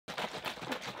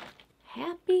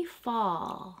Happy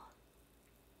fall,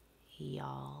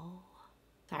 y'all.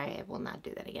 Sorry, I will not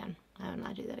do that again. I will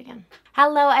not do that again.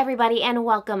 Hello everybody and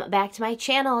welcome back to my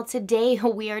channel. Today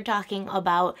we are talking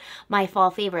about my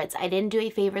fall favorites. I didn't do a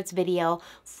favorites video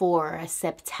for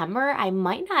September. I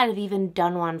might not have even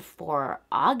done one for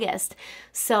August.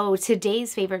 So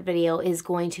today's favorite video is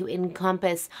going to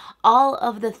encompass all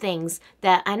of the things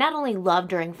that I not only love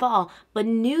during fall, but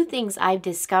new things I've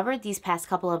discovered these past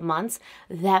couple of months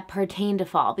that pertain to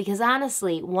fall. Because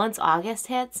honestly, once August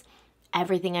hits,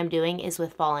 everything I'm doing is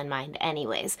with fall in mind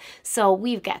anyways. So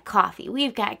we've got coffee,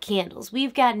 we've got candles,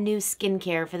 we've got new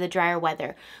skincare for the drier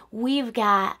weather. We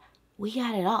got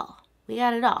it all. We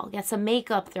got it all. We got some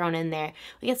makeup thrown in there.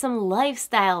 We got some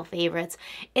lifestyle favorites.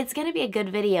 It's going to be a good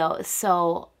video,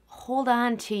 so hold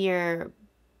on to your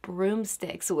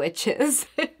broomsticks, witches.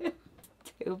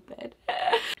 Stupid.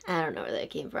 I don't know where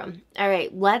that came from. All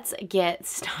right, let's get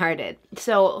started.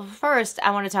 So first,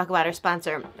 I want to talk about our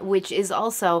sponsor, which is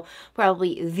also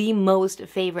probably the most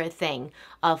favorite thing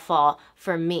of fall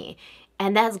for me,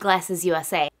 and that's Glasses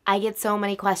USA. I get so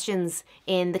many questions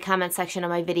in the comment section of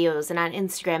my videos and on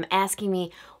Instagram asking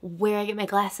me where I get my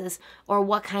glasses or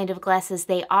what kind of glasses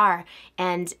they are.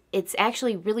 And it's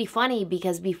actually really funny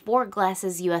because before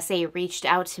Glasses USA reached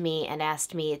out to me and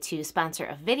asked me to sponsor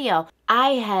a video,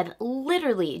 I had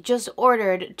literally just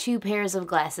ordered 2 pairs of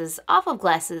glasses off of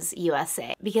Glasses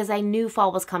USA because I knew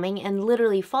fall was coming, and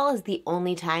literally fall is the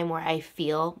only time where I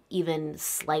feel even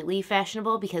slightly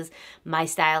fashionable because my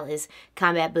style is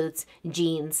combat boots,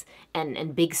 jeans,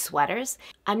 and big sweaters.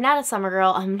 I'm not a summer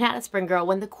girl, I'm not a spring girl.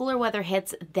 When the cooler weather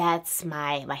hits, that's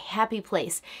my happy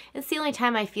place. It's the only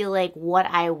time I feel like what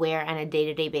I wear on a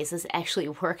day-to-day basis actually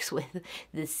works with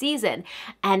the season.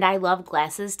 And I love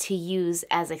glasses to use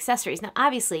as accessories. Now,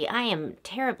 obviously, I am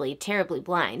terribly, terribly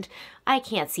blind. I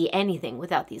can't see anything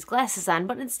without these glasses on,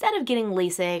 but instead of getting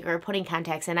LASIK or putting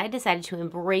contacts in, I decided to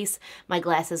embrace my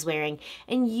glasses wearing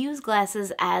and use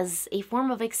glasses as a form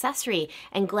of accessory.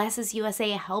 And Glasses USA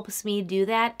helps me do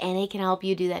that, and it can help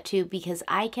you do that too, because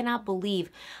I cannot believe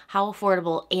how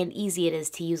affordable and easy it is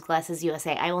to use Glasses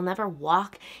USA. I will never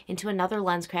walk into another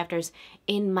LensCrafters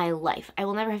in my life. I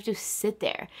will never have to sit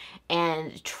there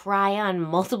and try on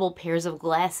multiple pairs of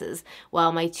glasses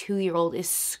while my 2-year-old is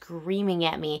screaming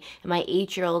at me and my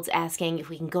 8-year-old's asking if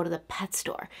we can go to the pet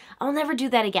store. I'll never do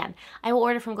that again. I will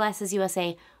order from Glasses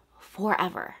USA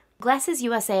forever. Glasses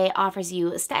USA offers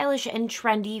you stylish and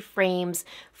trendy frames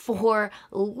for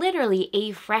literally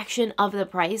a fraction of the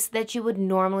price that you would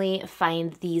normally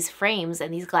find these frames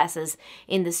and these glasses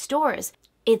in the stores.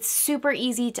 It's super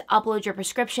easy to upload your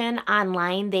prescription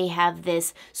online. They have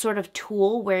this sort of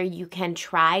tool where you can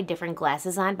try different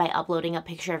glasses on by uploading a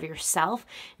picture of yourself,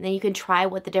 and then you can try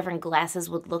what the different glasses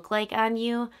would look like on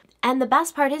you. And the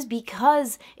best part is,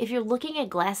 because if you're looking at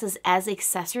glasses as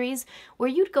accessories, where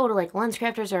you'd go to like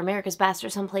LensCrafters or America's Best or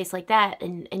someplace like that,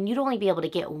 and you'd only be able to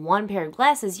get 1 pair of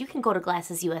glasses, you can go to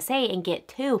Glasses USA and get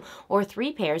 2 or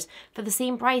 3 pairs for the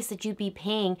same price that you'd be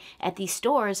paying at these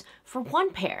stores for 1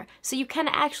 pair. So you can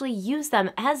actually use them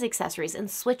as accessories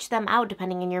and switch them out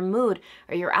depending on your mood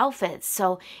or your outfits.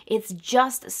 So it's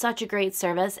just such a great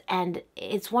service, and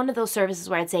it's one of those services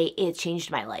where I'd say it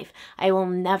changed my life. I will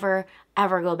never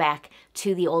ever go back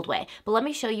to the old way. But let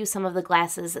me show you some of the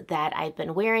glasses that I've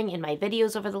been wearing in my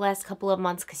videos over the last couple of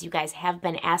months, because you guys have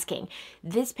been asking.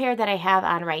 This pair that I have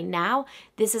on right now,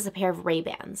 this is a pair of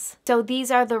Ray-Bans. So these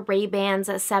are the Ray-Bans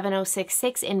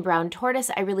 7066 in brown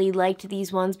tortoise. I really liked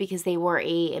these ones because they were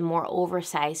a more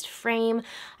oversized frame.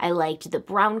 I liked the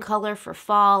brown color for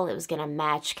fall. It was gonna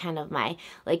match kind of my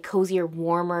like cozier,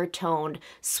 warmer toned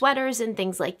sweaters and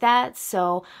things like that.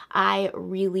 So I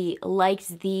really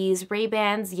liked these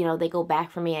Ray-Bans. You know, they go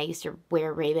back for me. I used to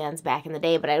wear Ray-Bans back in the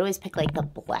day, but I'd always pick like the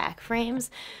black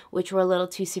frames, which were a little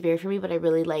too severe for me, but I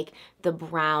really like the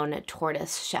brown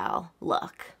tortoise shell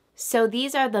look. So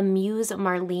these are the Muse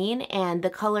Marlene, and the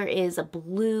color is a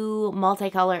blue,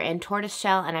 multicolor, and tortoise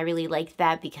shell, and I really liked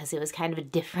that because it was kind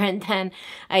of different than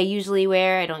I usually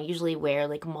wear. I don't usually wear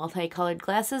like multicolored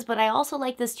glasses, but I also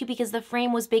like this too because the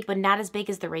frame was big, but not as big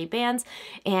as the Ray-Bans,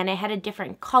 and it had a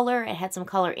different color. It had some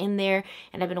color in there,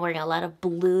 and I've been wearing a lot of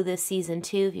blue this season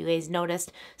too, if you guys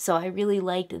noticed, so I really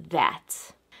liked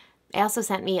that. They also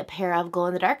sent me a pair of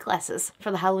glow-in-the-dark glasses for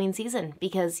the Halloween season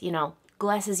because, you know,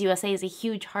 Glasses USA is a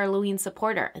huge Halloween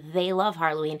supporter. They love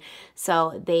Halloween.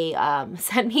 So they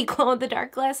sent me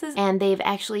glow-in-the-dark glasses, and they've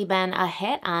actually been a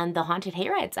hit on the haunted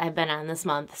hayrides I've been on this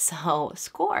month. So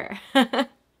score.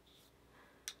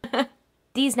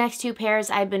 These next two pairs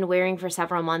I've been wearing for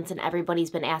several months and everybody's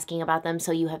been asking about them.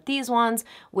 So you have these ones,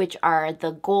 which are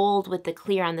the gold with the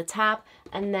clear on the top.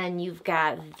 And then you've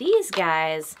got these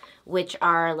guys, which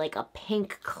are like a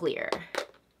pink clear.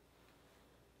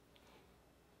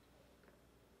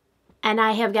 And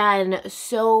I have gotten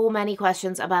so many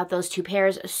questions about those two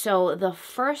pairs. So the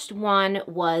first one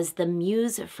was the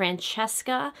Muse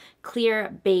Francesca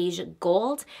Clear Beige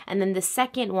Gold. And then the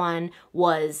second one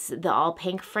was the all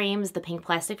pink frames, the pink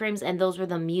plastic frames. And those were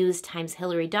the Muse times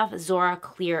Hilary Duff Zora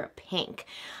Clear Pink.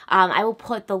 I will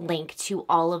put the link to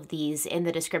all of these in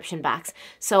the description box.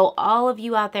 So all of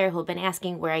you out there who have been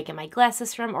asking where I get my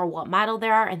glasses from or what model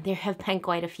there are, and there have been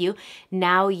quite a few,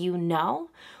 now you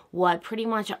know what pretty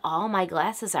much all my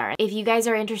glasses are. If you guys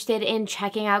are interested in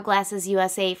checking out Glasses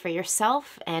USA for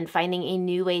yourself and finding a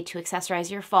new way to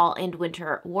accessorize your fall and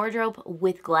winter wardrobe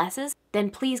with glasses, then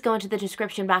please go into the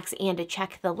description box and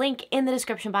check the link in the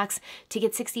description box to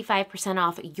get 65%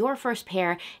 off your first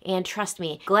pair. And trust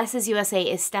me, Glasses USA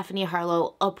is Stephanie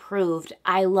Harlow approved.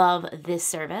 I love this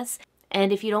service.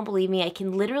 And if you don't believe me, I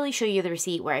can literally show you the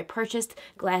receipt where I purchased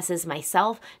glasses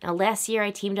myself. Now, last year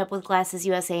I teamed up with Glasses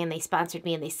USA and they sponsored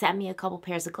me and they sent me a couple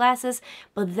pairs of glasses.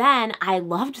 But then I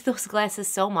loved those glasses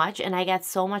so much and I got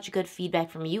so much good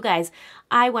feedback from you guys.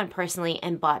 I went personally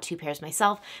and bought 2 pairs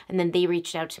myself. And then they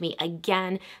reached out to me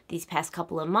again these past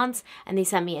couple of months and they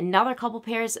sent me another couple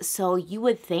pairs. So you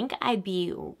would think I'd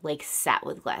be like set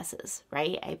with glasses,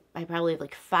 right? I probably have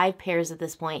like 5 pairs at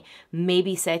this point,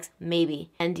 maybe 6,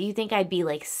 maybe. And do you think I'd be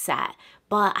like set?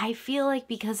 But I feel like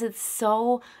because it's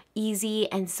so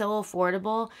easy and so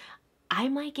affordable, I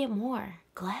might get more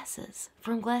glasses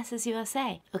from Glasses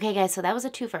USA. Okay guys, so that was a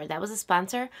twofer. That was a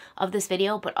sponsor of this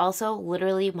video, but also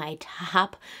literally my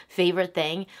top favorite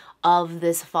thing of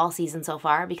this fall season so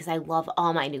far because I love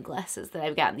all my new glasses that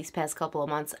I've gotten these past couple of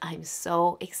months. I'm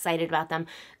so excited about them.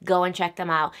 Go and check them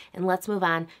out. And let's move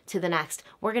on to the next.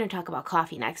 We're going to talk about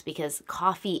coffee next because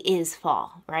coffee is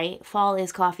fall, right? Fall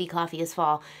is coffee, coffee is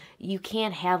fall. You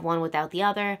can't have one without the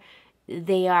other.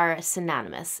 They are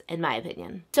synonymous, in my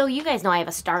opinion. So you guys know I have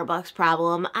a Starbucks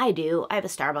problem. I do. I have a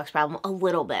Starbucks problem a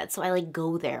little bit, so I like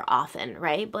go there often,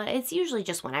 right? But it's usually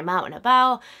just when I'm out and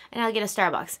about and I'll get a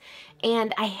Starbucks.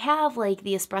 And I have like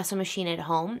the espresso machine at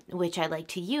home, which I like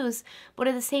to use, but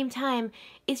at the same time,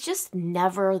 it's just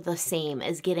never the same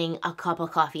as getting a cup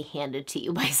of coffee handed to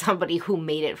you by somebody who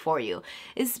made it for you.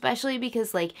 Especially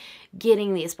because like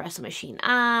getting the espresso machine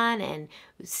on and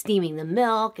steaming the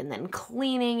milk and then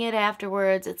cleaning it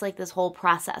afterwards, it's like this whole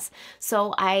process.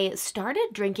 So I started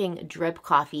drinking drip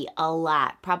coffee a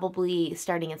lot, probably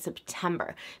starting in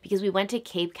September, because we went to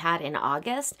Cape Cod in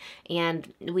August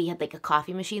and we had like a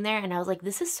coffee machine there and I was like,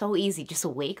 this is so easy, just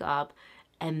wake up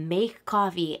and make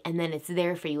coffee and then it's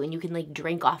there for you and you can like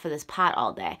drink off of this pot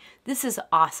all day. This is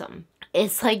awesome.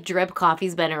 It's like drip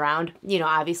coffee's been around, you know,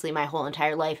 obviously my whole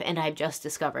entire life and I've just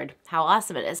discovered how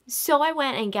awesome it is. So I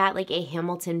went and got like a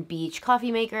Hamilton Beach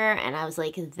coffee maker and I was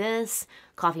like, this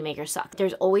coffee maker sucks.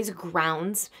 There's always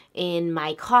grounds in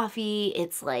my coffee.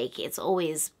 It's like, it's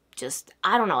always just,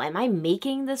 I don't know, am I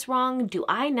making this wrong? Do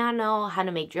I not know how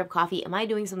to make drip coffee? Am I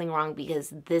doing something wrong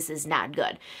because this is not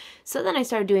good? So then I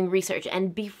started doing research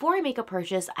and before I make a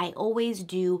purchase, I always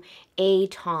do a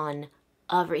ton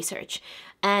of research.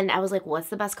 And I was like, what's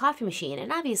the best coffee machine?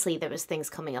 And obviously there was things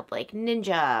coming up like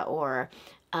Ninja or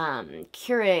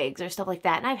Keurigs or stuff like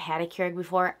that. And I've had a Keurig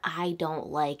before. I don't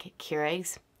like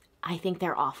Keurigs. I think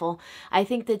they're awful. I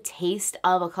think the taste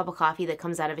of a cup of coffee that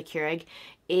comes out of a Keurig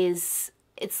is,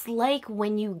 it's like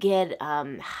when you get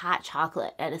hot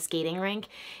chocolate at a skating rink.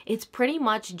 It's pretty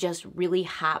much just really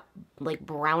hot, like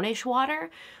brownish water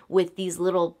with these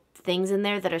little things in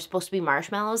there that are supposed to be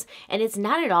marshmallows, and it's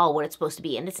not at all what it's supposed to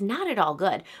be, and it's not at all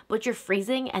good, but you're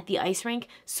freezing at the ice rink,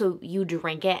 so you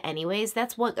drink it anyways.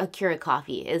 That's what a Keurig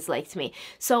coffee is like to me.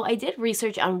 So I did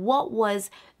research on what was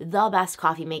the best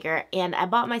coffee maker, and I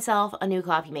bought myself a new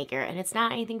coffee maker, and it's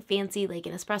not anything fancy like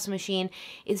an espresso machine.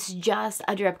 It's just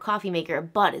a drip coffee maker,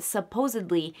 but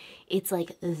supposedly it's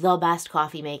like the best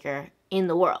coffee maker in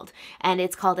the world, and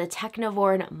it's called a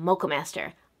Technivorn Mocha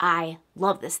Master. I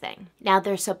love this thing. Now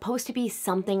there's supposed to be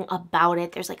something about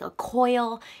it. There's like a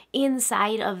coil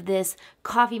inside of this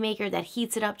coffee maker that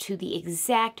heats it up to the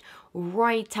exact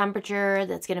right temperature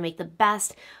that's gonna make the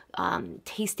best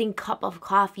tasting cup of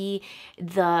coffee.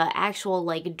 The actual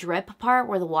like drip part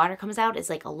where the water comes out is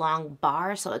like a long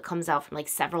bar, so it comes out from like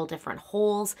several different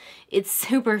holes. It's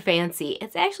super fancy.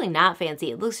 It's actually not fancy.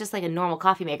 It looks just like a normal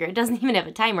coffee maker. It doesn't even have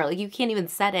a timer. Like you can't even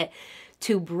set it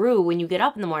to brew when you get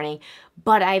up in the morning,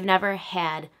 but I've never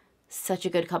had such a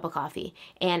good cup of coffee.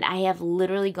 And I have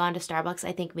literally gone to Starbucks,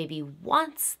 I think maybe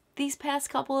once these past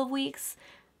couple of weeks.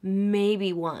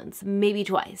 Maybe once, maybe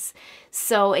twice.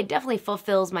 So it definitely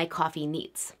fulfills my coffee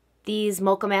needs. These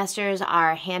Mocha Masters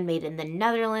are handmade in the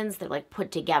Netherlands. They're like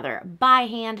put together by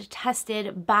hand,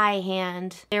 tested by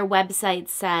hand. Their website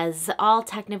says all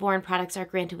Technivorn products are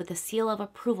granted with a seal of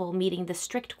approval meeting the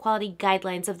strict quality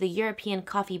guidelines of the European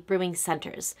Coffee Brewing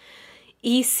Centers.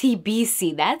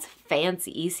 ECBC, that's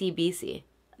fancy, ECBC.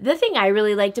 The thing I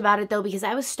really liked about it though, because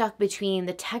I was stuck between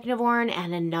the Technivorn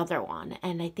and another one,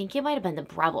 and I think it might have been the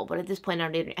Breville, but at this point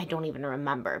I don't even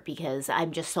remember because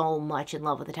I'm just so much in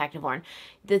love with the Technivorn.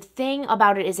 The thing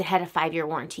about it is it had a 5-year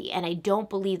warranty, and I don't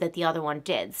believe that the other one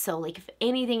did. So like if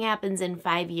anything happens in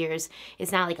 5 years,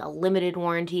 it's not like a limited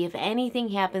warranty. If anything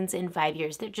happens in 5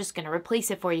 years, they're just gonna replace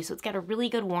it for you. So it's got a really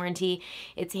good warranty.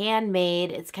 It's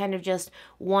handmade. It's kind of just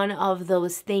one of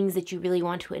those things that you really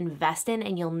want to invest in,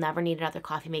 and you'll never need another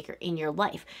coffee maker in your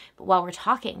life. But while we're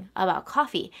talking about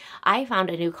coffee, I found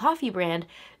a new coffee brand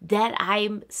that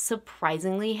I'm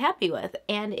surprisingly happy with,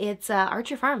 and it's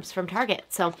Archer Farms from Target.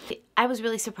 So I was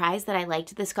really surprised that I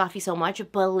liked this coffee so much,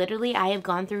 but literally I have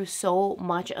gone through so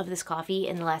much of this coffee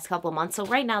in the last couple of months. So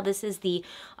right now this is the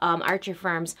Archer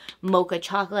Farms Mocha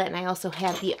Chocolate, and I also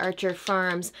have the Archer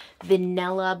Farms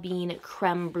Vanilla Bean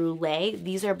Creme Brulee.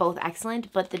 These are both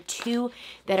excellent, but the two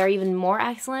that are even more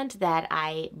excellent that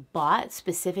I bought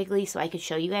specifically so I could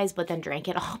show you guys, but then drank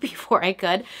it all before I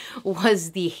could,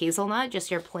 was the hazelnut, just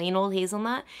your plain old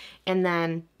hazelnut, and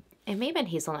then it may have been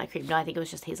hazelnut cream. No, I think it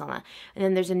was just hazelnut. And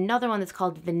then there's another one that's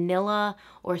called vanilla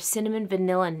or cinnamon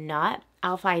vanilla nut.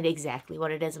 I'll find exactly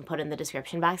what it is and put it in the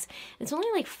description box. It's only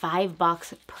like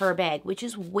 $5 per bag, which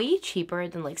is way cheaper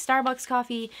than like Starbucks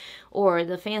coffee or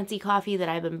the fancy coffee that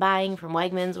I've been buying from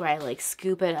Wegmans, where I like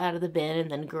scoop it out of the bin and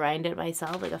then grind it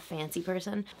myself like a fancy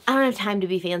person. I don't have time to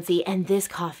be fancy, and this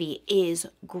coffee is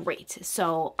great.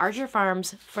 So Archer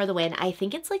Farms for the win. I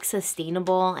think it's like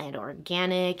sustainable and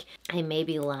organic. I may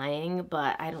be lying,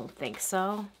 but I don't think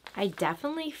so. I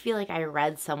definitely feel like I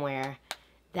read somewhere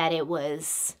that it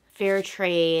was fair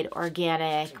trade,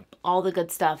 organic, all the good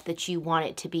stuff that you want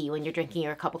it to be when you're drinking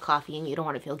your cup of coffee and you don't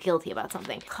want to feel guilty about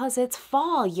something. Because it's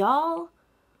fall, y'all.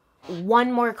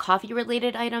 One more coffee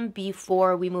related item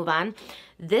before we move on.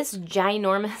 This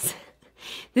ginormous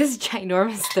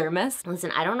thermos.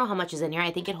 Listen, I don't know how much is in here.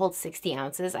 I think it holds 60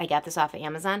 ounces. I got this off of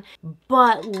Amazon.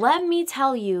 But let me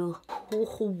tell you,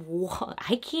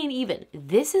 I can't even.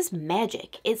 This is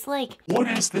magic. It's like, what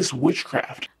is this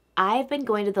witchcraft? I've been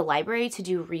going to the library to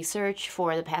do research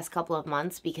for the past couple of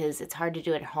months because it's hard to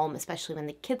do it at home, especially when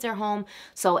the kids are home.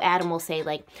 So Adam will say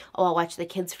like, oh, I'll watch the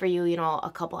kids for you, you know,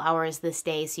 a couple hours this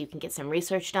day so you can get some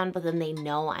research done. But then they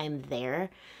know I'm there.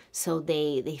 So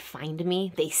they find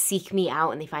me, they seek me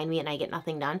out, and they find me, and I get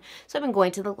nothing done. So I've been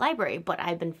going to the library, but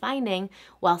I've been finding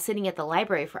while sitting at the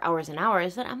library for hours and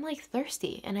hours that I'm like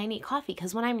thirsty and I need coffee,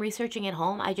 because when I'm researching at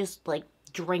home, I just like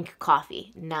drink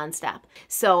coffee nonstop.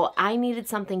 So I needed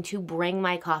something to bring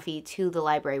my coffee to the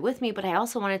library with me, but I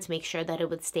also wanted to make sure that it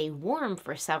would stay warm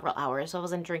for several hours. So I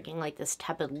wasn't drinking like this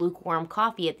tepid, lukewarm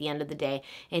coffee at the end of the day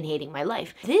and hating my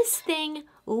life. This thing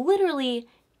literally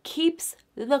keeps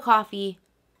the coffee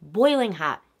boiling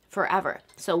hot forever.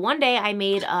 So one day I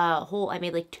made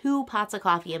like 2 pots of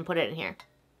coffee and put it in here.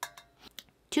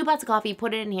 2 pots of coffee,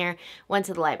 put it in here, went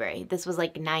to the library. This was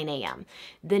like 9 a.m.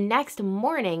 The next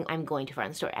morning, I'm going to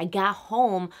front story. I got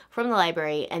home from the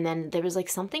library, and then there was like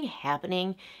something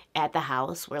happening at the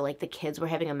house where like the kids were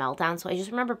having a meltdown. So I just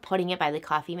remember putting it by the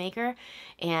coffee maker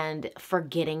and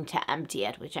forgetting to empty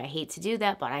it, which I hate to do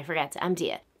that, but I forgot to empty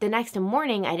it. The next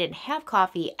morning, I didn't have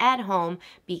coffee at home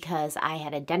because I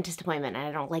had a dentist appointment, and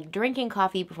I don't like drinking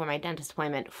coffee before my dentist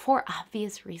appointment for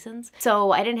obvious reasons.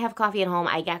 So I didn't have coffee at home.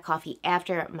 I got coffee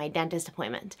after my dentist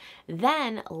appointment.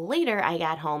 Then later I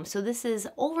got home. So this is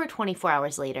over 24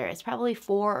 hours later. It's probably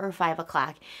 4 or 5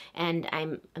 o'clock, and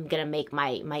I'm gonna make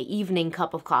my evening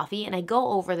cup of coffee, and I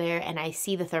go over there and I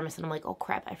see the thermos and I'm like, oh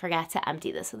crap, I forgot to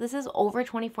empty this. So this is over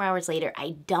 24 hours later.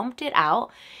 I dumped it out.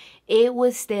 It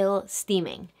was still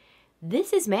steaming.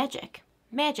 This is magic.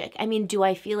 Magic. I mean, do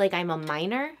I feel like I'm a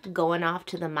miner going off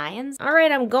to the mines? All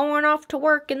right, I'm going off to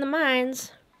work in the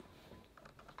mines.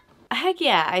 Heck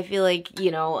yeah, I feel like,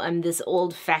 you know, I'm this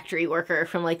old factory worker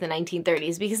from like the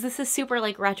 1930s, because this is super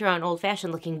like retro and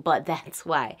old-fashioned looking, but that's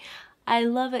why I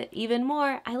love it even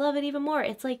more. I love it even more.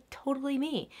 It's like totally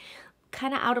me.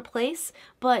 Kind of out of place,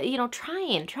 but you know,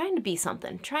 trying to be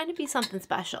something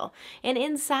special. And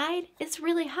inside, it's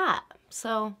really hot.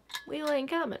 So we ain't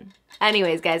coming.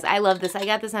 Anyways, guys, I love this. I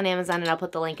got this on Amazon, and I'll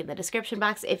put the link in the description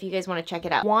box if you guys want to check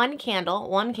it out. One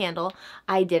candle.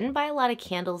 I didn't buy a lot of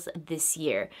candles this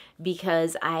year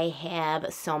because I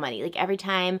have so many. Like every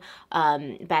time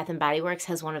Bath and Body Works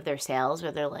has one of their sales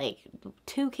where they're like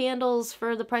 2 candles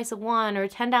for the price of 1 or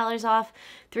 $10 off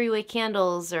 3-wick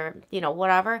candles or, you know,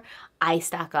 whatever, I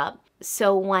stock up.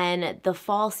 So when the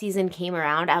fall season came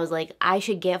around, I was like, I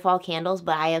should get fall candles,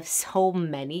 but I have so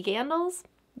many candles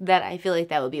that I feel like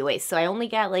that would be a waste. So I only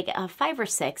got like 5 or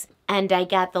 6, and I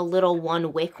got the little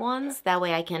 1-wick ones. That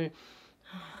way I can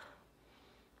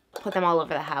put them all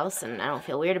over the house, and I don't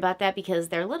feel weird about that because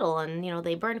they're little and, you know,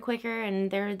 they burn quicker and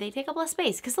they take up less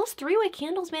space. Because those 3-wick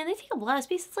candles, man, they take up a lot of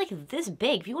space. It's like this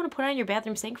big. If you want to put it on your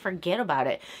bathroom sink, forget about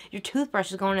it. Your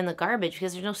toothbrush is going in the garbage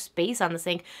because there's no space on the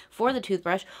sink for the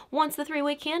toothbrush once the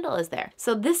 3-wick candle is there.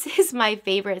 So this is my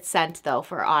favorite scent though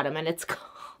for autumn, and it's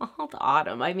called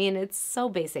Autumn. I mean, it's so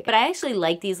basic. But I actually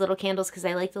like these little candles because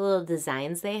I like the little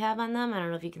designs they have on them. I don't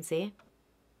know if you can see.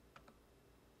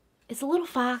 It's a little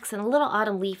fox and a little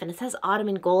autumn leaf, and it says autumn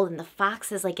in gold, and the fox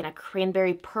is like in a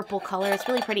cranberry purple color. It's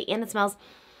really pretty, and it smells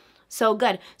so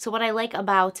good. So what I like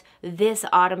about this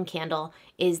autumn candle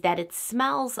is that it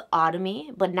smells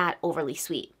autumny, but not overly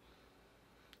sweet.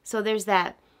 So there's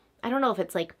that, I don't know if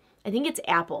it's like, I think it's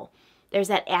apple. There's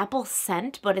that apple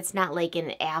scent, but it's not like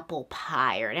an apple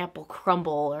pie or an apple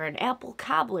crumble or an apple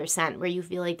cobbler scent where you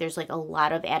feel like there's like a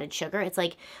lot of added sugar. It's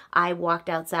like I walked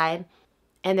outside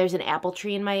and there's an apple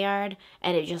tree in my yard,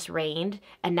 and it just rained,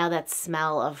 and now that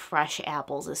smell of fresh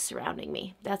apples is surrounding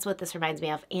me. That's what this reminds me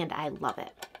of, and I love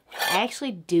it. I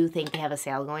actually do think they have a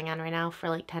sale going on right now for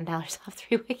like $10 off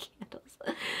 3-wick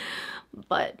candles,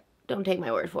 but don't take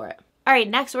my word for it. All right,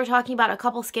 next we're talking about a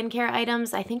couple skincare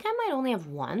items. I think I might only have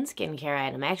 1 skincare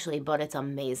item actually, but it's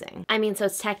amazing. I mean, so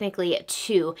it's technically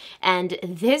 2. And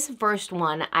this first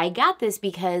one, I got this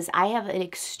because I have an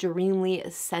extremely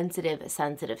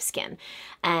sensitive skin.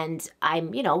 And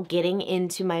I'm, you know, getting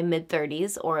into my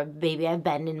mid-30s, or maybe I've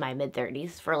been in my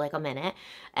mid-30s for like a minute.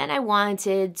 And I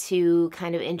wanted to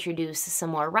kind of introduce some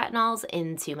more retinols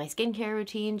into my skincare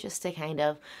routine just to kind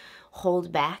of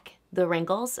hold back the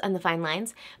wrinkles and the fine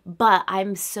lines, but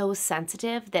I'm so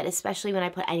sensitive that especially when I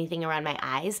put anything around my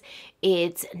eyes,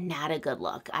 it's not a good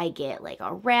look. I get like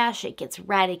a rash, it gets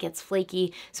red, it gets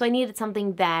flaky, so I needed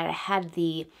something that had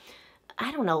the,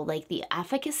 I don't know, like the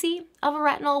efficacy of a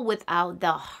retinol without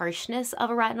the harshness of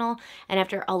a retinol. And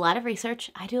after a lot of research,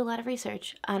 I do a lot of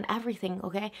research on everything,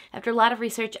 okay? After a lot of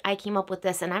research, I came up with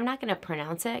this, and I'm not going to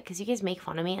pronounce it because you guys make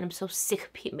fun of me, and I'm so sick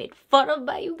of being made fun of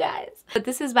by you guys. But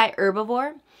this is by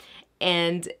Herbivore,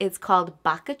 and it's called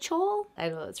Bacachol. I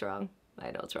know it's wrong. I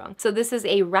know it's wrong. So this is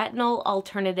a retinol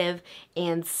alternative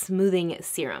and smoothing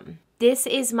serum. This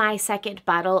is my second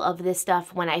bottle of this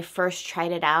stuff. When I first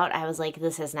tried it out, I was like,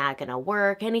 this is not gonna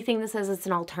work. Anything that says it's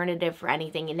an alternative for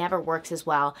anything, it never works as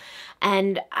well.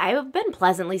 And I've been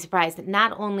pleasantly surprised.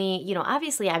 Not only, you know,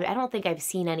 obviously I don't think I've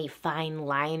seen any fine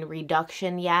line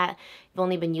reduction yet. I've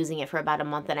only been using it for about a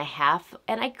month and a half.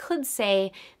 And I could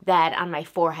say that on my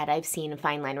forehead, I've seen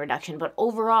fine line reduction, but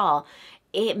overall,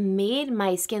 it made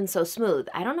my skin so smooth.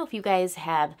 I don't know if you guys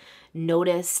have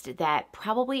noticed that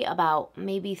probably about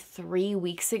maybe 3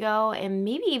 weeks ago, and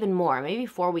maybe even more, maybe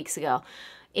 4 weeks ago,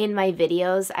 in my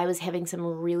videos, I was having some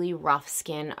really rough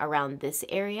skin around this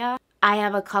area. I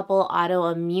have a couple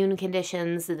autoimmune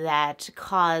conditions that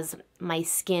cause my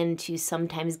skin to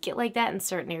sometimes get like that in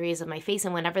certain areas of my face,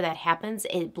 and whenever that happens,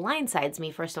 it blindsides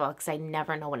me, first of all, because I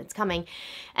never know when it's coming,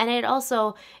 and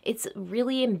it's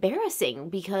really embarrassing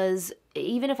because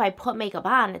even if I put makeup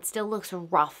on, it still looks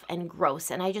rough and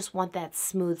gross, and I just want that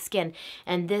smooth skin.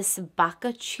 And this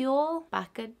Bacachol?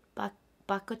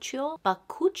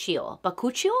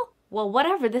 Well,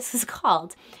 whatever this is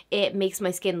called, it makes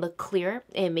my skin look clearer.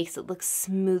 It makes it look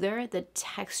smoother. The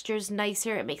texture's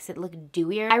nicer. It makes it look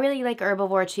dewier. I really like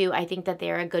Herbivore too. I think that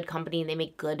they're a good company. They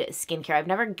make good skincare. I've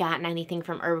never gotten anything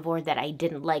from Herbivore that I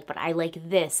didn't like, but I like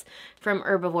this from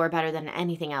Herbivore better than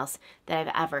anything else that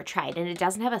I've ever tried. And it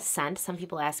doesn't have a scent. Some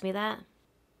people ask me that.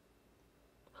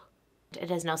 It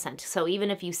has no scent. So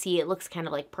even if you see it looks kind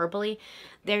of like purpley,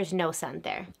 there's no scent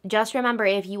there. Just remember,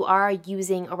 if you are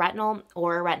using a retinol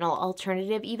or a retinol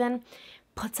alternative even,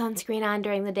 put sunscreen on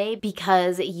during the day,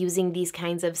 because using these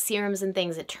kinds of serums and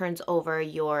things, it turns over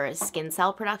your skin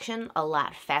cell production a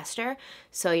lot faster.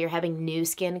 So you're having new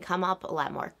skin come up a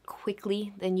lot more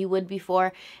quickly than you would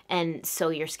before. And so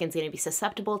your skin's going to be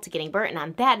susceptible to getting burnt. And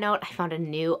on that note, I found a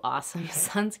new awesome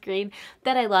sunscreen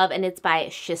that I love, and it's by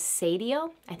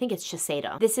Shiseido. I think it's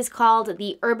Shiseido. This is called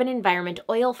the Urban Environment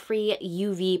Oil-Free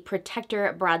UV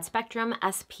Protector Broad Spectrum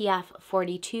SPF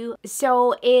 42.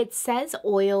 So it says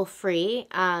oil-free,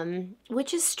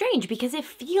 which is strange because it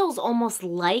feels almost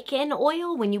like an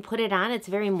oil when you put it on. It's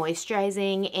very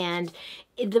moisturizing, and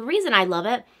the reason I love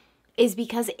it is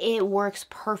because it works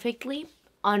perfectly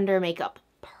under makeup.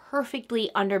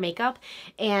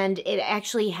 And it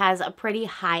actually has a pretty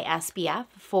high SPF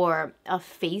for a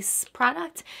face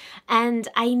product, and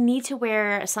I need to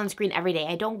wear sunscreen every day.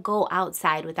 I don't go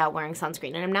outside without wearing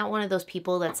sunscreen, and I'm not one of those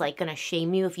people that's like gonna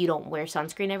shame you if you don't wear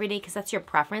sunscreen every day, because that's your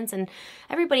preference, and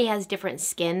everybody has different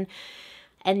skin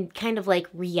and kind of like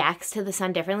reacts to the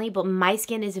sun differently, but my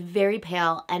skin is very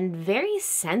pale and very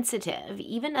sensitive.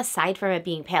 Even aside from it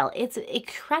being pale, it's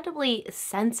incredibly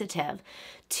sensitive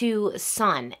to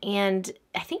sun, and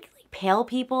I think like pale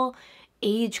people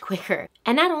age quicker.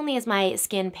 And not only is my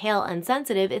skin pale and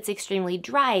sensitive, it's extremely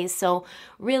dry. So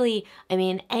really, I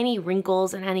mean, any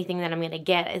wrinkles and anything that I'm gonna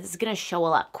get is gonna show a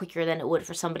lot quicker than it would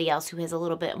for somebody else who has a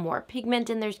little bit more pigment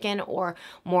in their skin or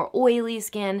more oily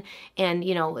skin, and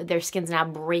you know, their skin's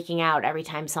not breaking out every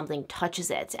time something touches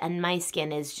it. And my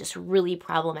skin is just really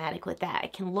problematic with that.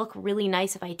 It can look really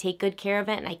nice if I take good care of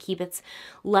it and I keep its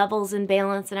levels in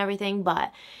balance and everything,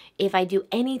 but if I do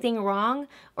anything wrong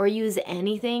or use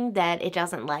anything that it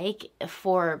doesn't like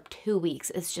for 2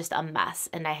 weeks, it's just a mess,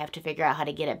 and I have to figure out how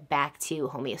to get it back to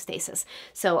homeostasis.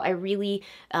 So I really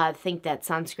think that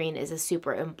sunscreen is a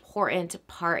super important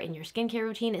part in your skincare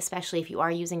routine, especially if you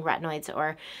are using retinoids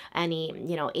or any,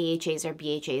 you know, AHAs or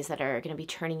BHAs that are going to be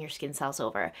turning your skin cells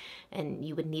over, and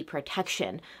you would need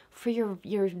protection for your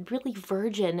really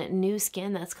virgin new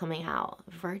skin that's coming out.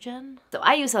 Virgin? So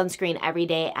I use sunscreen every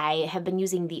day. I have been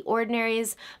using the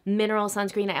Ordinary's mineral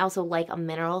sunscreen. I also like a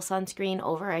mineral sunscreen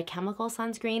over a chemical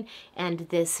sunscreen, and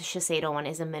this Shiseido one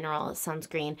is a mineral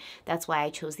sunscreen. That's why I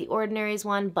chose the Ordinary's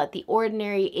one, but the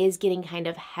Ordinary is getting kind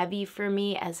of heavy for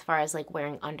me as far as like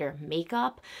wearing under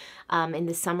makeup. In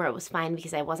the summer it was fine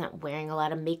because I wasn't wearing a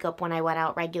lot of makeup when I went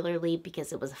out regularly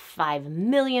because it was 5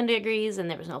 million degrees and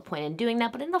there was no point in doing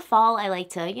that. But in the fall, I like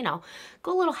to, you know,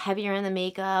 go a little heavier in the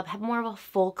makeup, have more of a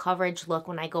full coverage look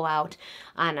when I go out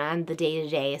on the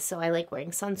day-to-day. So I like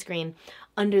wearing sunscreen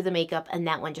under the makeup, and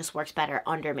that one just works better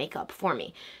under makeup for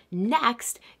me.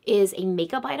 Next is a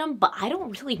makeup item, but I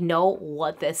don't really know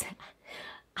what this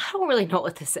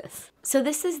is. So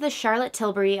this is the Charlotte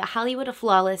Tilbury Hollywood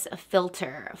Flawless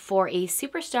Filter for a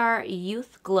Superstar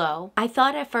Youth Glow. I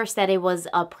thought at first that it was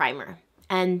a primer.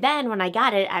 And then when I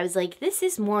got it, I was like, this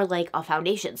is more like a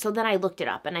foundation. So then I looked it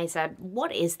up and I said,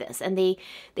 what is this? And they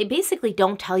basically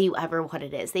don't tell you ever what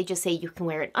it is. They just say you can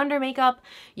wear it under makeup,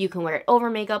 you can wear it over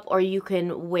makeup, or you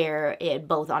can wear it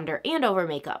both under and over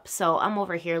makeup. So I'm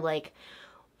over here like,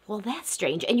 well, that's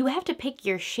strange. And you have to pick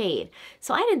your shade.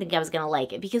 So I didn't think I was going to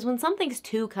like it, because when something's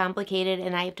too complicated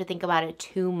and I have to think about it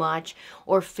too much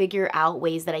or figure out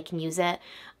ways that I can use it,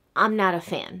 I'm not a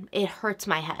fan. It hurts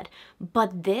my head.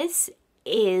 But this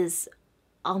is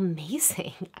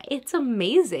amazing. It's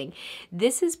amazing.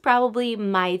 This is probably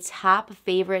my top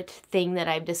favorite thing that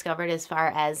I've discovered as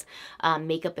far as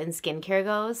makeup and skincare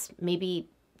goes. Maybe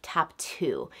top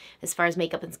 2 as far as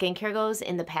makeup and skincare goes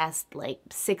in the past like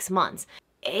 6 months.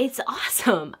 It's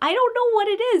awesome. I don't know what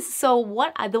it is.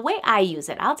 So the way I use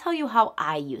it, I'll tell you how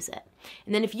I use it.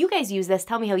 And then if you guys use this,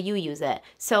 tell me how you use it.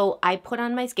 So I put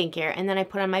on my skincare, and then I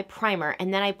put on my primer,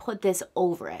 and then I put this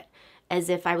over it as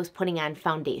if I was putting on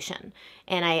foundation.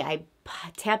 And I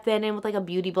tap that in with like a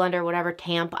beauty blender, whatever,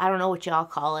 tamp. I don't know what y'all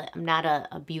call it. I'm not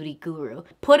a beauty guru.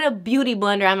 Put a beauty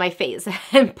blender on my face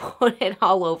and put it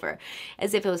all over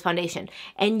as if it was foundation.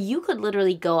 And you could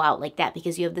literally go out like that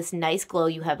because you have this nice glow.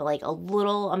 You have like a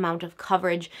little amount of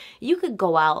coverage. You could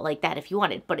go out like that if you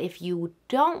wanted. But if you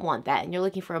don't want that and you're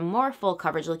looking for a more full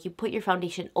coverage look, you put your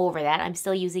foundation over that. I'm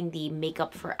still using the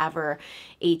Makeup Forever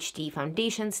HD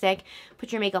foundation stick.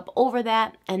 Put your makeup over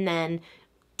that, and then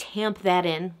tamp that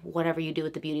in, whatever you do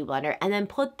with the beauty blender, and then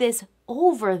put this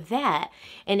over that,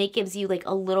 and it gives you like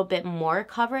a little bit more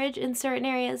coverage in certain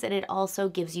areas, and it also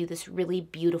gives you this really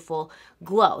beautiful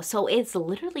glow. So it's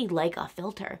literally like a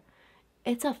filter.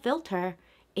 It's a filter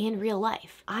in real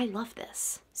life. I love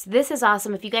this. So this is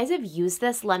awesome. If you guys have used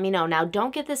this, let me know. Now,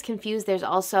 don't get this confused. There's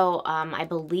also, I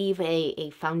believe, a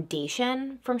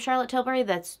foundation from Charlotte Tilbury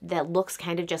that looks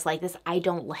kind of just like this. I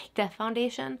don't like that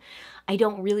foundation. I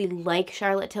don't really like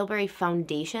Charlotte Tilbury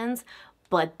foundations,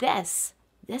 but this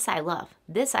I love.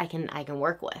 This I can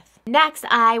work with. Next,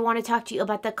 I want to talk to you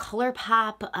about the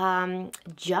Colourpop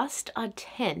Just a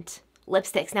Tint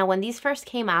lipsticks. Now, when these first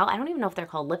came out, I don't even know if they're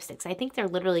called lipsticks. I think they're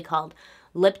literally called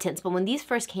lip tints. But when these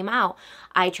first came out,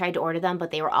 I tried to order them,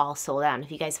 but they were all sold out. And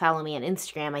if you guys follow me on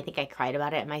Instagram, I think I cried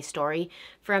about it in my story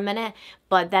for a minute.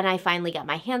 But then I finally got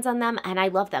my hands on them, and I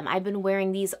love them. I've been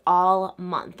wearing these all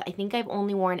month. I think I've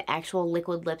only worn actual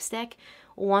liquid lipstick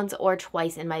once or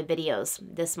twice in my videos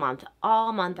this month.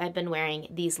 All month I've been wearing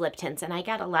these lip tints, and I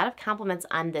got a lot of compliments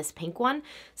on this pink one.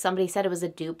 Somebody said it was a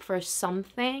dupe for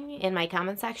something in my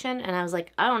comment section, and I was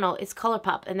like, I don't know, it's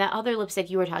Colourpop, and that other lipstick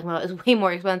you were talking about is way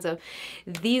more expensive.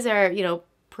 These are, you know,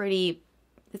 pretty,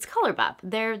 it's Colourpop.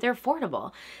 They're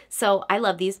affordable. So I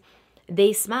love these.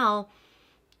 They smell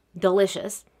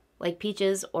delicious, like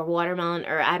peaches or watermelon,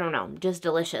 or I don't know, just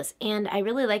delicious. And I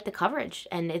really like the coverage,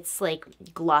 and it's like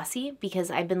glossy, because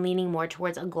I've been leaning more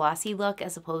towards a glossy look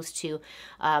as opposed to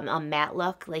a matte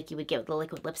look like you would get with the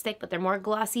liquid lipstick, but they're more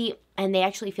glossy, and they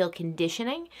actually feel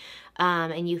conditioning,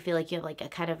 and you feel like you have like a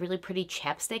kind of really pretty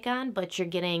chapstick on, but you're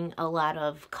getting a lot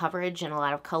of coverage and a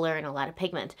lot of color and a lot of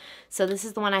pigment. So this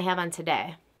is the one I have on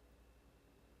today.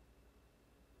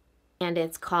 And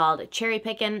it's called Cherry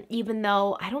Pickin', even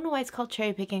though I don't know why it's called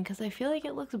Cherry Pickin', because I feel like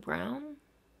it looks brown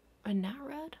and not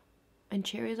red, and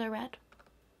cherries are red.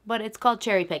 But it's called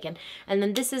Cherry Pickin'. And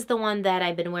then this is the one that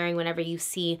I've been wearing whenever you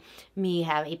see me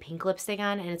have a pink lipstick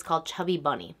on, and it's called Chubby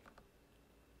Bunny.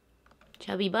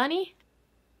 Chubby Bunny?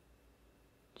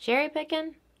 Cherry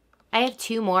Pickin'? I have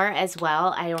two more as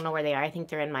well. I don't know where they are. I think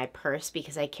they're in my purse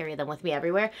because I carry them with me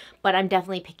everywhere. But I'm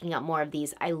definitely picking up more of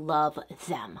these. I love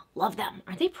them. Love them.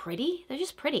 Aren't they pretty? They're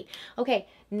just pretty. Okay,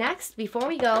 next, before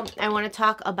we go, I want to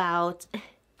talk about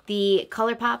the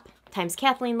Colourpop times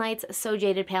Kathleen Lights So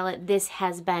Jaded palette. This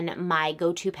has been my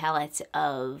go-to palette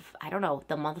of, I don't know,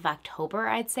 the month of October,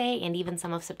 I'd say, and even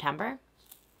some of September.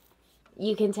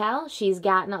 You can tell she's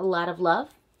gotten a lot of love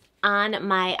on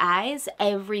my eyes.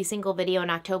 Every single video in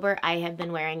October, I have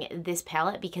been wearing this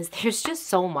palette because there's just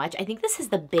so much. I think this is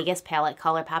the biggest palette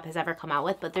Colourpop has ever come out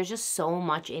with, but there's just so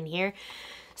much in here.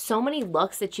 So many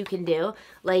looks that you can do.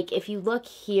 Like if you look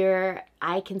here,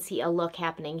 I can see a look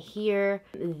happening here.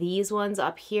 These ones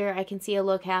up here, I can see a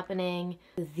look happening.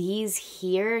 These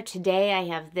here, today I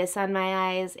have this on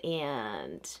my eyes.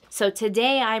 And so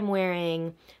today I'm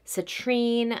wearing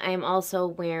citrine. I'm also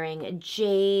wearing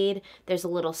jade. There's a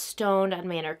little stone on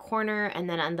my inner corner. And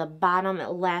then on the bottom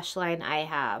lash line, I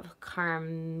have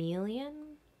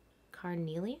carnelian?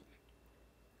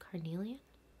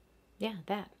 Yeah,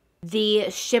 that. The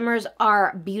shimmers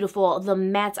are beautiful. The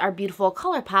mattes are beautiful.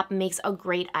 Colourpop makes a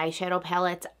great eyeshadow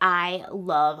palette. I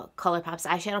love Colourpop's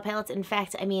eyeshadow palettes. In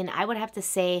fact, I mean, I would have to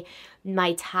say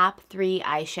my top 3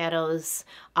 eyeshadows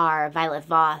are Violet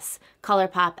Voss,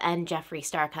 Colourpop, and Jeffree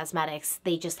Star Cosmetics.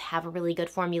 They just have really good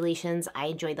formulations. I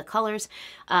enjoy the colors.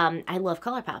 I love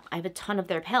Colourpop. I have a ton of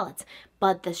their palettes.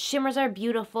 But the shimmers are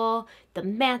beautiful. The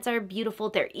mattes are beautiful.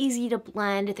 They're easy to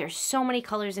blend. There's so many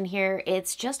colors in here.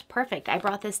 It's just perfect. I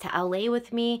brought this to LA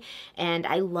with me, and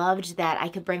I loved that I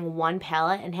could bring one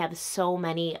palette and have so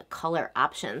many color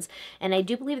options. And I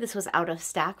do believe this was out of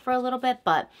stock for a little bit,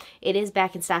 but it is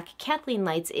back in stock. Kathleen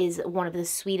Lights is one of the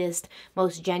sweetest,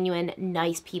 most genuine,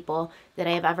 nice people that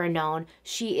I have ever known.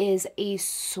 She is a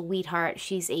sweetheart.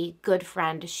 She's a good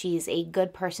friend. She's a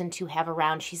good person to have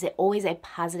around. She's always a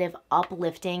positive,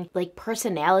 uplifting, like,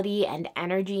 personality and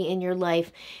energy in your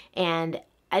life. And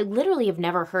I literally have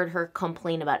never heard her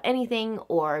complain about anything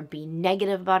or be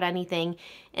negative about anything,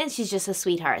 and she's just a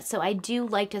sweetheart. So I do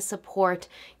like to support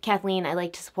Kathleen. I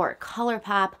like to support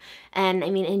Colourpop, and I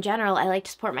mean, in general, I like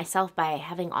to support myself by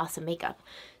having awesome makeup.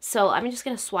 So I'm just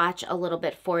going to swatch a little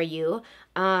bit for you.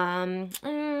 It's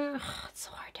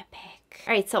so hard to pick.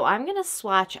 All right, so I'm going to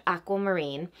swatch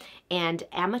Aquamarine and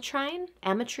Ametrine.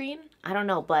 I don't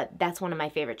know, but that's one of my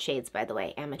favorite shades, by the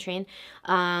way, Ametrine.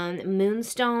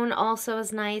 Moonstone also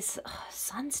is nice.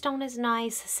 Sunstone is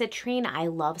nice. Citrine, I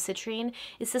love Citrine.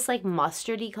 It's this like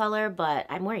mustardy color, but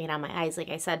I'm wearing it on my eyes, like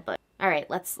I said. But all right,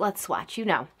 let's swatch. You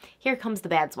know, here comes the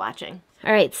bad swatching.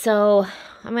 All right, so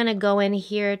I'm going to go in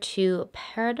here to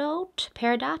Peridot.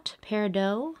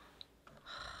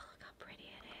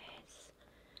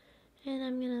 And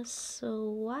I'm going to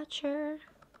swatch her.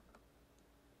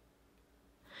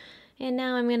 And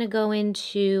now I'm going to go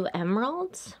into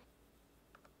Emeralds.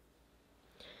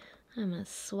 I'm going to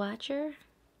swatch her.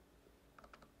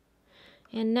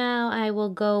 And now I will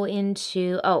go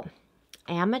into, oh,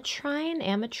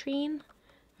 Ametrine.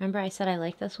 Remember I said I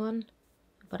like this one,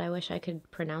 but I wish I could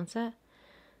pronounce it.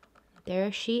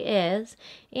 There she is.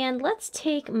 And let's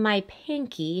take my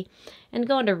pinky and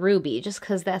go into Ruby, just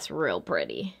because that's real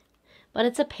pretty. But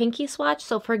it's a pinky swatch,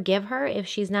 so forgive her if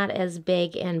she's not as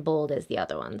big and bold as the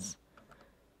other ones.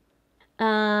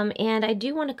 And I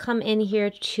do want to come in here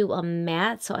to a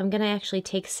matte, so I'm going to actually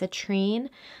take Citrine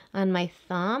on my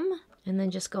thumb and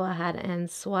then just go ahead and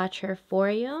swatch her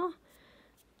for you.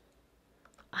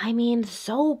 I mean,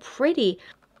 so pretty.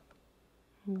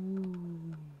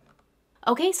 Ooh.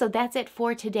 Okay, so that's it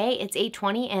for today. It's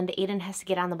 8:20 and Aiden has to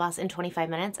get on the bus in 25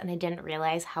 minutes, and I didn't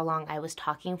realize how long I was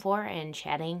talking for and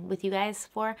chatting with you guys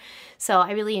for. So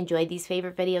I really enjoyed these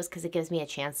favorite videos because it gives me a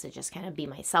chance to just kind of be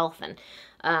myself and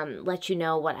let you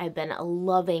know what I've been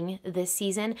loving this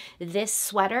season. This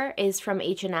sweater is from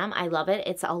H&M. I love it.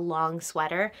 It's a long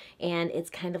sweater and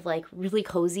it's kind of like really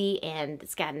cozy and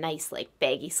it's got nice like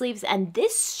baggy sleeves. And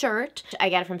this shirt, I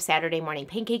got it from Saturday Morning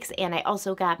Pancakes, and I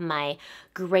also got my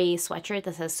gray sweatshirt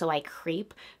that says So I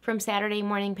Creep from Saturday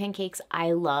Morning Pancakes.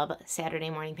 I love Saturday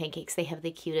Morning Pancakes. They have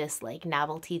the cutest like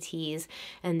novelty tees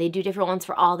and they do different ones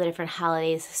for all the different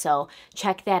holidays. So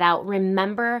check that out.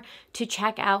 Remember to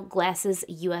check out Glasses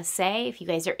USA if you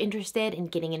guys are interested in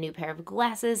getting a new pair of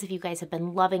glasses. If you guys have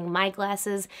been loving my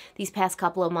glasses these past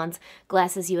couple of months,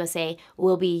 Glasses USA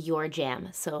will be your jam.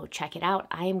 So check it out.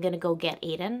 I am going to go get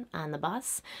Aiden on the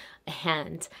bus,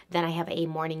 and then I have a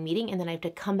morning meeting, and then I have to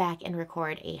come back and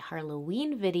record a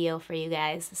Halloween video for you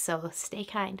guys. So stay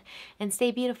kind and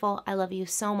stay beautiful. I love you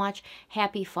so much.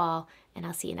 Happy fall, and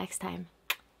I'll see you next time.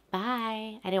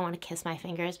 Bye. I didn't want to kiss my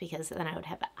fingers because then I would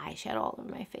have eyeshadow all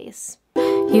over my face.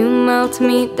 You melt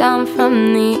me down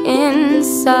from the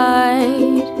inside.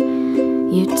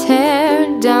 You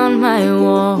tear down my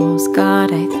walls.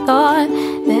 God, I thought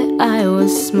that I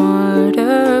was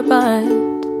smarter, but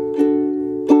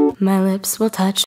my lips will touch